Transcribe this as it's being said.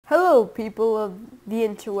Hello people of the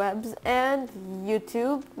interwebs and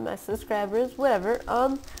YouTube, my subscribers, whatever.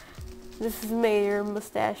 This is Mayor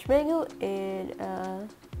Mustache Mango, and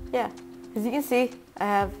yeah, as you can see, I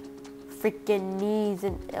have freaking knees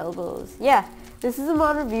and elbows. Yeah, this is a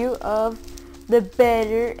mod review of the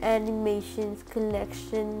Better Animations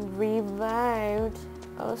Collection Revived.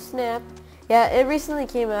 Oh snap. Yeah, it recently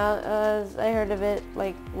came out. I heard of it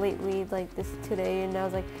like lately, like this today, and I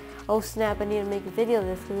was like, oh snap, I need to make a video of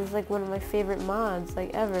this because it's like one of my favorite mods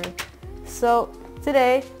like ever. So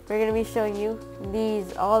today we're going to be showing you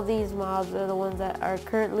all these mobs are the ones that are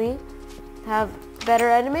currently have better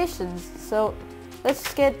animations. So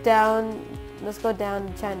let's go down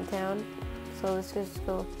to Chinatown. So let's just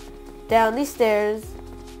go down these stairs,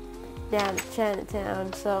 down to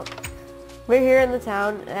Chinatown. So we're here in the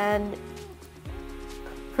town, and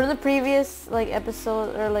from the previous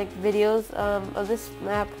episode or videos of this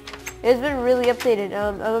map, it's been really updated.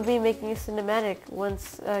 I'm gonna be making a cinematic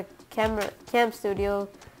once Cam Studio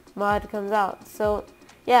mod comes out. So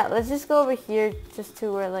yeah, let's just go over here just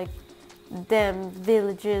to where them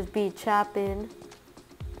villagers be chopping.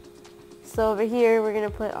 So over here we're gonna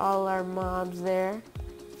put all our mobs there,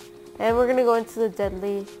 and we're gonna go into the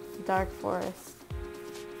deadly dark forest.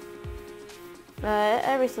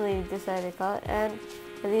 I recently decided to call it, and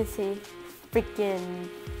as you see, freaking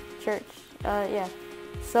church. Yeah.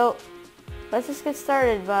 So let's just get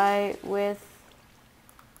started with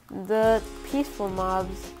the peaceful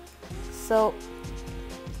mobs. So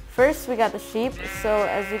first we got the sheep. So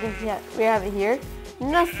as you can see, we have it here.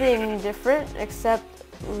 Nothing different except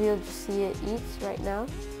we'll just see it eats right now.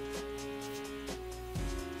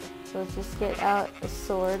 So let's just get out a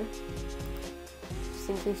sword just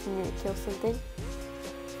in case you need to kill something.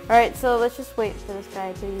 Alright, so let's just wait for this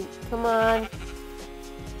guy to eat. Come on.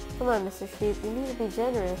 Come on, Mr. Sheep. You need to be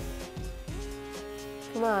generous.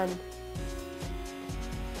 Come on.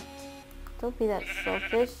 Don't be that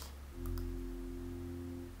selfish.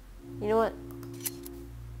 You know what?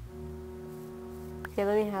 Okay,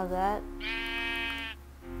 let me have that.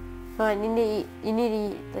 Come on, you need to eat. You need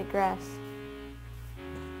to eat like grass.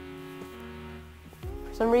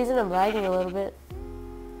 For some reason, I'm lagging a little bit.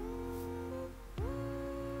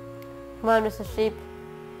 Come on, Mr. Sheep.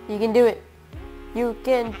 You can do it. You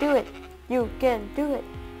can do it. You can do it.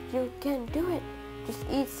 You can do it. Just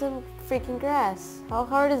eat some freaking grass. How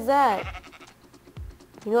hard is that?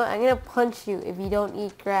 You know what? I'm gonna punch you if you don't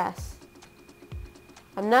eat grass.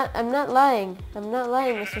 I'm not lying. I'm not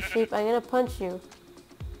lying, Mr. Sheep. I'm gonna punch you.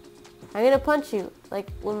 I'm gonna punch you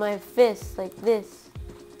with my fist like this.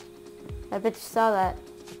 I bet you saw that.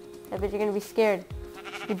 I bet you're gonna be scared.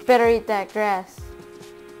 You better eat that grass.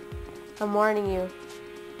 I'm warning you.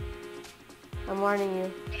 I'm warning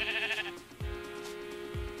you.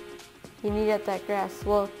 You need to eat that grass.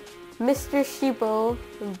 Well, Mr. Sheepo,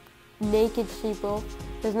 naked Sheepo,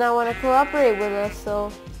 does not want to cooperate with us,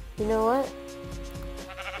 so you know what?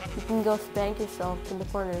 You can go spank yourself in the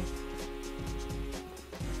corner.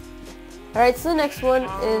 Alright, so the next one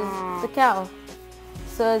is the cow.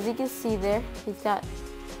 So as you can see there, he's got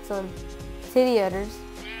some titty udders.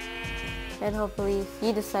 And hopefully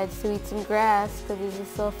he decides to eat some grass because he's a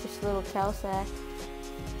selfish little cow sack.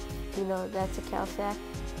 You know, that's a cow sack.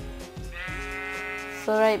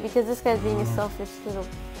 So right, because this guy's being a selfish little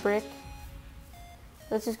brick,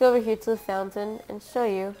 let's just go over here to the fountain and show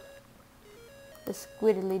you the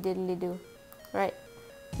squiddly diddly do. Right,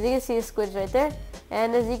 as you can see the squid's right there.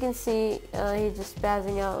 And as you can see, he's just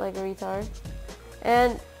spazzing out like a retard.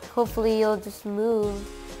 And hopefully he'll just move.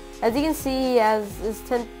 As you can see, he has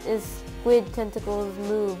his squid tentacles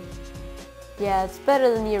move. Yeah, it's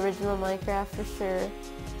better than the original Minecraft for sure.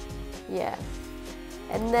 Yeah.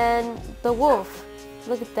 And then the wolf.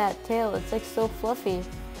 Look at that tail. It's like so fluffy.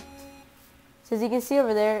 So as you can see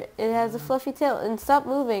over there, it has a fluffy tail. And stop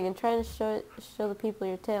moving and trying to show the people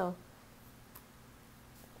your tail.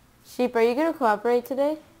 Sheep, are you gonna cooperate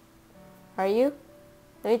today? Are you?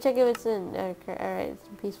 Let me check if it's in. Okay, alright, it's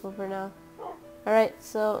peaceful for now. Alright,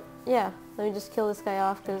 so yeah, let me just kill this guy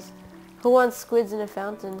off because who wants squids in a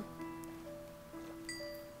fountain?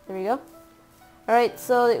 There we go. Alright,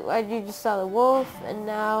 so you just saw the wolf, and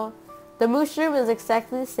now the mushroom is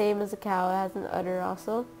exactly the same as the cow. It has an udder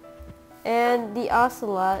also. And the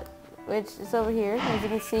ocelot, which is over here, as you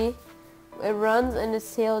can see, it runs and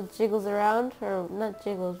its tail jiggles around, or not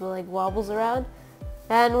jiggles, but wobbles around.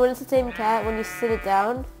 And when it's the same cat, when you sit it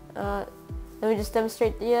down, let me just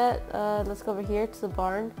demonstrate that. Let's go over here to the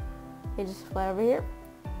barn. You just fly over here.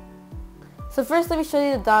 So first let me show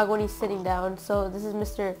you the dog when he's sitting down. So this is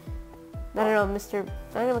Mr.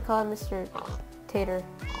 I'm gonna call him Mr. Tater.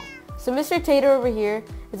 So Mr. Tater over here,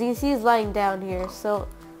 As you can see, he's lying down here. So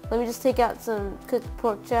let me just take out some cooked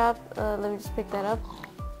pork chop. Let me just pick that up.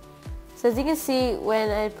 So as you can see, when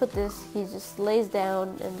I put this, he just lays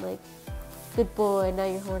down and like, good boy, now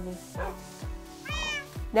you're horny.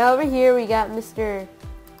 Now over here we got Mr.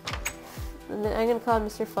 I'm gonna call him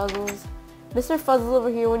Mr. Fuzzles. Mr. Fuzzles over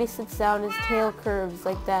here, when he sits down, his tail curves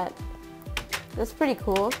like that. That's pretty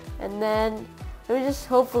cool. And then let me just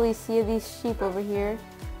hopefully see these sheep over here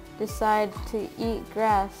decide to eat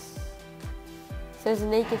grass. So there's a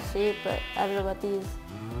naked sheep, but I don't know about these.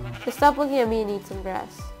 Just stop looking at me and eat some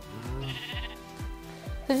grass.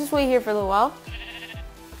 So just wait here for a little while.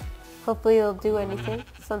 Hopefully it'll do anything,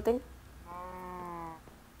 something.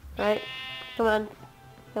 Alright, come on,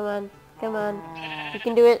 come on, come on. You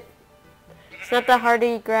can do it. It's not that hard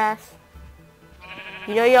to eat grass.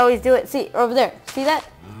 You know you always do it. See, over there. See that?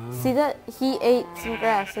 See that? He ate some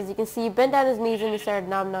grass. As you can see, he bent down his knees and he started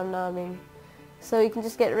nom nom nomming. So you can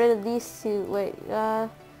just get rid of these two. Wait, I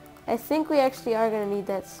think we actually are going to need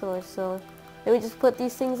that sword. So let me just put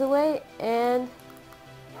these things away, and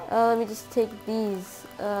let me just take these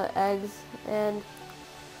eggs and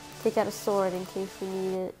take out a sword in case we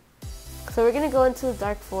need it. So we're going to go into the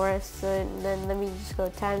dark forest, and then let me just go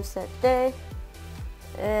time set day.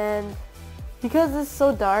 And because it's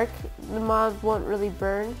so dark, the mob won't really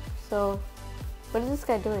burn. So what is this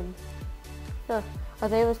guy doing? Huh. I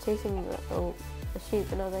thought he was chasing a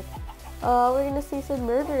sheep, and I was like, oh, we're going to see some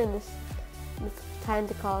murder in this. It's time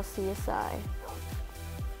to call CSI.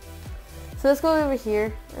 So let's go over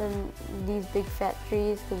here and these big fat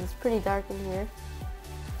trees, because it's pretty dark in here.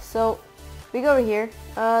 So we go over here.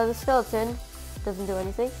 The skeleton doesn't do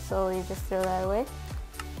anything, so you just throw that away.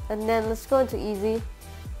 And then let's go into easy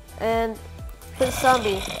and put a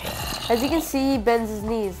zombie. As you can see, he bends his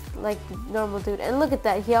knees like normal dude. And look at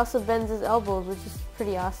that, he also bends his elbows, which is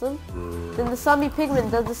pretty awesome. Then the zombie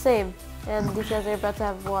pigman does the same, and these guys are about to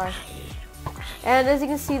have war. And as you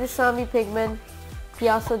can see, the zombie pigman, he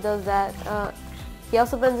also does that. He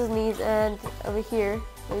also bends his knees, and over here,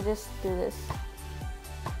 we just do this.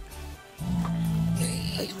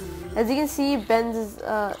 As you can see, he bends his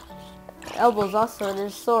elbows also, and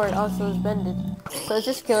his sword also is bended. So let's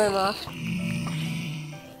just kill him off.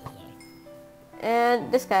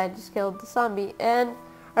 And this guy just killed the zombie. And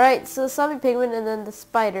alright, so the zombie pigman and then the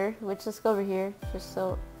spider, which, let's go over here, just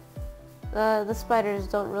so the spiders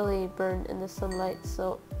don't really burn in the sunlight,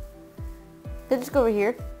 so let's just go over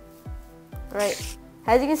here. Alright,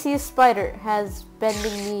 as you can see, a spider has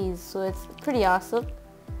bending knees, so it's pretty awesome.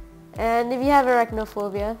 And if you have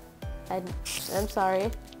arachnophobia, I'm sorry,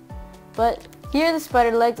 but here are the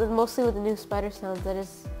spider legs, and mostly with the new spider sounds, that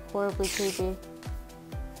is horribly creepy.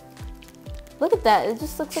 Look at that, it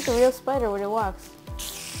just looks like a real spider when it walks.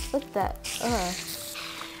 Look at that.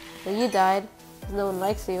 Well, you died, because no one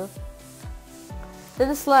likes you. Then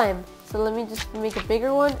the slime. So let me just make a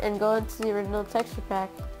bigger one and go into the original texture pack,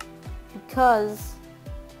 because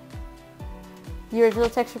the original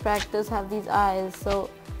texture pack does have these eyes.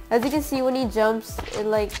 So as you can see, when he jumps, it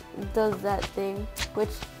like does that thing. Which,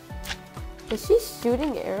 is she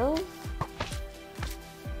shooting arrows?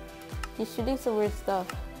 He's shooting some weird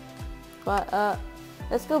stuff. But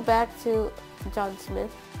let's go back to John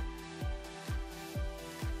Smith.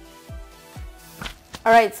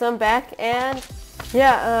 Alright, so I'm back, and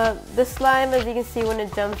yeah, the slime, as you can see, when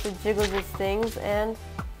it jumps, it jiggles its things, and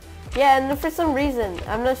yeah, and for some reason,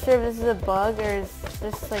 I'm not sure if this is a bug or it's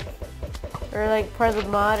just like, or like part of the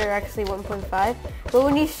mod, or actually 1.5, but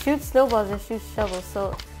when you shoot snowballs, it shoots shovels.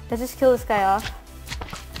 So let's just kill this guy off,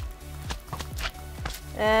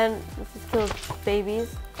 and let's just kill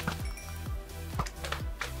babies.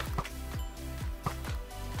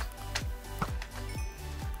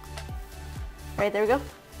 Right, there we go.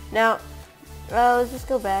 Now, let's just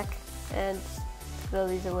go back and throw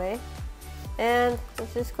these away. And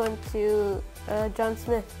let's just go into John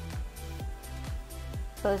Smith.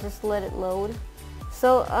 So let's just let it load.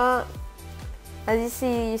 So, as you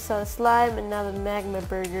see, you saw the slime and now the magma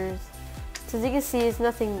burgers. So as you can see, it's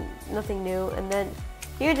nothing new. And then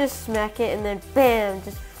you just smack it, and then bam,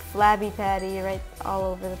 just flabby patty right all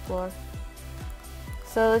over the floor.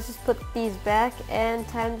 So let's just put these back, and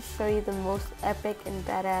time to show you the most epic and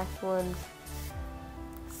badass ones.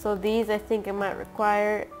 So these, I think I might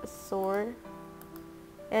require a sword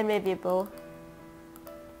and maybe a bow.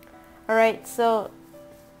 Alright, so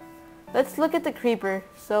let's look at the creeper.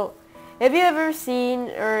 So if you ever seen,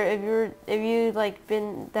 or if you like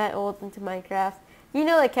been that old into Minecraft, you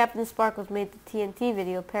know that Captain Sparkles made the TNT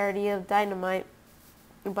video parody of Dynamite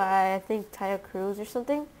by, I think, Tayo Cruz or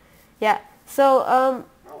something. Yeah. So,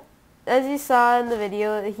 as you saw in the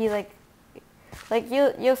video, he like, Like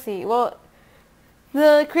you'll see. Well,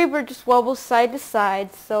 the creeper just wobbles side to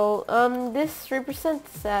side. So this 3%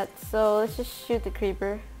 set. So let's just shoot the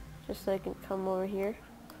creeper, just so I can come over here.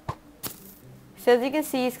 So as you can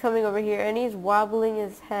see, he's coming over here and he's wobbling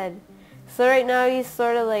his head. So right now he's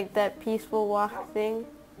sort of like that peaceful walk thing.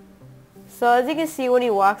 So as you can see, when he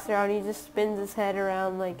walks around, he just spins his head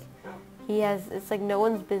around like it's like no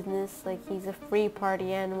one's business. Like he's a free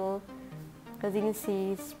party animal. As you can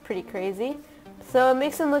see, he's pretty crazy. So it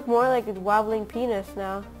makes him look more like a wobbling penis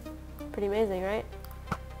now. Pretty amazing, right?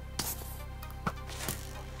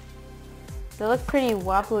 They look pretty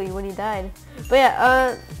wobbly when he died. But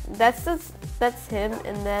yeah, that's him.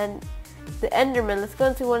 And then the Enderman. Let's go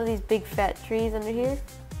into one of these big fat trees under here.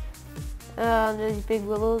 Under these big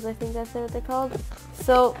willows, I think that's what they're called.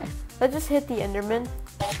 So let's just hit the Enderman.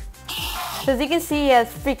 So as you can see, he has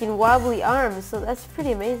freaking wobbly arms. So that's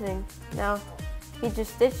pretty amazing. Now he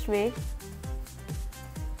just ditched me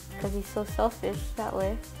because he's so selfish that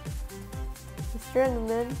way. Mr.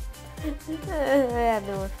 Enderman. I have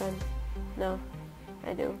no more friends. No,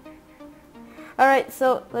 I do. Alright,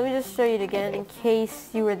 so let me just show you it again in case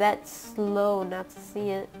you were that slow not to see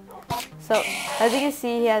it. So, as you can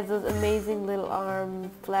see, he has those amazing little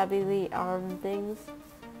flabbily arm things.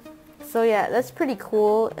 So yeah, that's pretty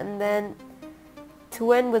cool. And then,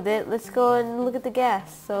 to end with it, let's go and look at the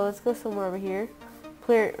gas. So let's go somewhere over here.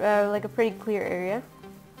 Clear, like a pretty clear area.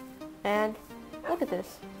 And, look at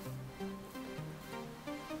this.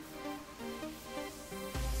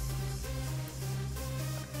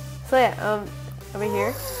 So yeah, over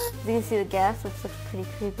here, as you can see the gas, which looks pretty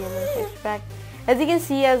creepy on the texture pack. As you can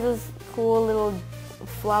see, he has this cool little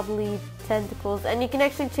flobbly tentacles, and you can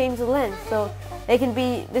actually change the length. So it can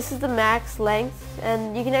be, this is the max length,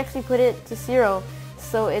 and you can actually put it to 0.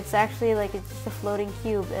 So it's actually like it's just a floating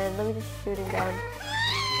cube. And let me just shoot it down.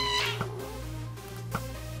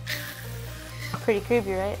 Pretty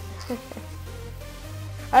creepy, right?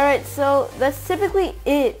 Alright, so that's typically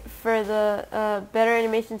it for the Better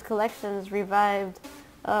Animations Collections Revived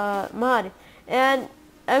mod. And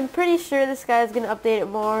I'm pretty sure this guy is going to update it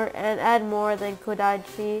more and add more than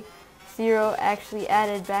Kodachi 0 actually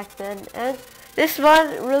added back then. And this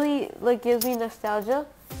mod really like gives me nostalgia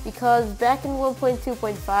because back in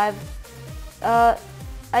 1.2.5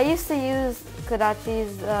 I used to use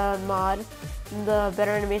Kodachi's mod, the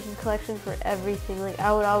Better Animations Collection, for everything. Like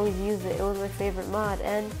I would always use it. It was my favorite mod.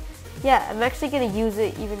 And yeah, I'm actually going to use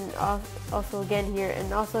it even also again here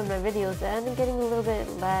and also in my videos, and I'm getting a little bit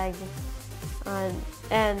lag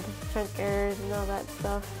and chunk errors and all that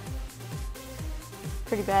stuff.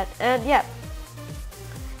 Pretty bad. And yeah,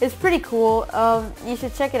 it's pretty cool. You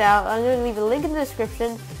should check it out. I'm going to leave a link in the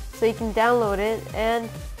description so you can download it and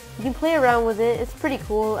you can play around with it. It's pretty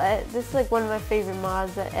cool. This is like one of my favorite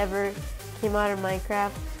mods that ever came out of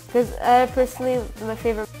Minecraft because personally my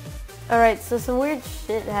favorite. Alright, so some weird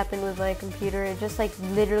shit happened with my computer. It just like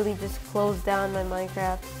literally just closed down my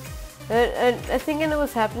Minecraft. I think I know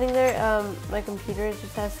what's happening there. My computer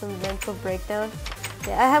just has some mental breakdown.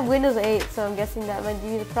 Yeah, I have Windows 8, so I'm guessing that might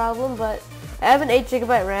be the problem, but I have an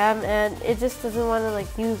 8GB RAM and it just doesn't want to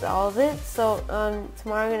like use all of it. So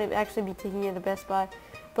tomorrow I'm going to actually be taking it to Best Buy.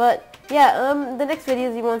 But yeah, the next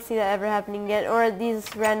videos you won't see that ever happening again, or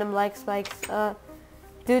these random like spikes.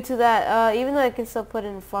 Due to that, even though I can still put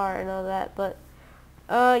in far and all that, but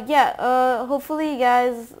yeah, hopefully you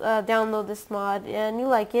guys download this mod and you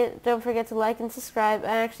like it. Don't forget to like and subscribe. I'm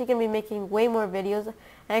actually going to be making way more videos. I'm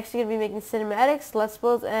actually going to be making cinematics, let's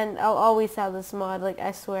plays, and I'll always have this mod, like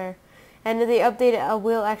I swear. And if they update it, I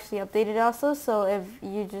will actually update it also, so if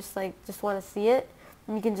you just want to see it,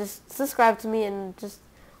 you can just subscribe to me and just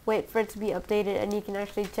wait for it to be updated, and you can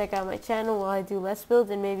actually check out my channel while I do Let's Builds,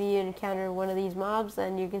 and maybe you encounter one of these mobs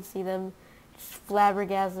and you can see them just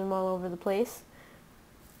flabbergasm all over the place.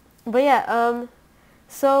 But yeah,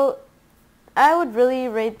 so I would really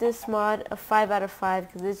rate this mod a 5 out of 5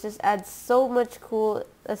 because it just adds so much cool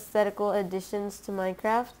aesthetical additions to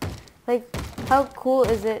Minecraft. Like, how cool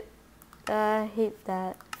is it? I hate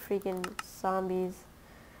that freaking zombies.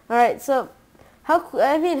 Alright, so how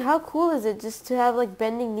cool is it just to have like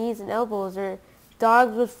bending knees and elbows, or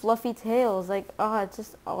dogs with fluffy tails? Like, oh, it's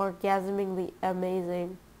just orgasmingly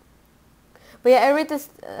amazing. But yeah, I rate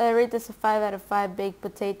this a 5 out of 5 baked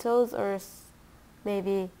potatoes, or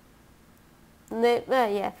maybe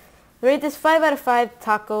yeah, I rate this 5 out of 5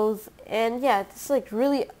 tacos. And yeah, it's like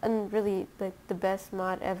really like the best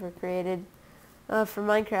mod ever created for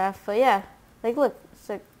Minecraft. But yeah, like look, it's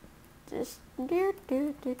like just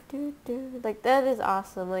like that is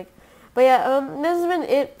awesome. Like, but yeah, this has been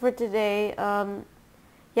it for today.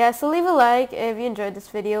 Yeah, so leave a like if you enjoyed this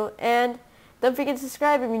video, and don't forget to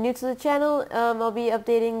subscribe if you're new to the channel. I'll be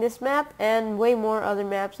updating this map and way more other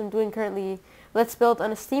maps. I'm doing currently Let's Build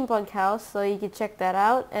on a Steampunk house, so you can check that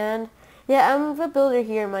out. And yeah, I'm a builder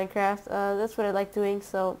here in Minecraft. That's what I like doing.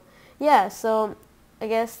 So yeah, so I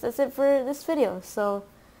guess that's it for this video. So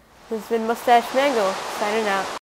this has been Mustache Mango signing out.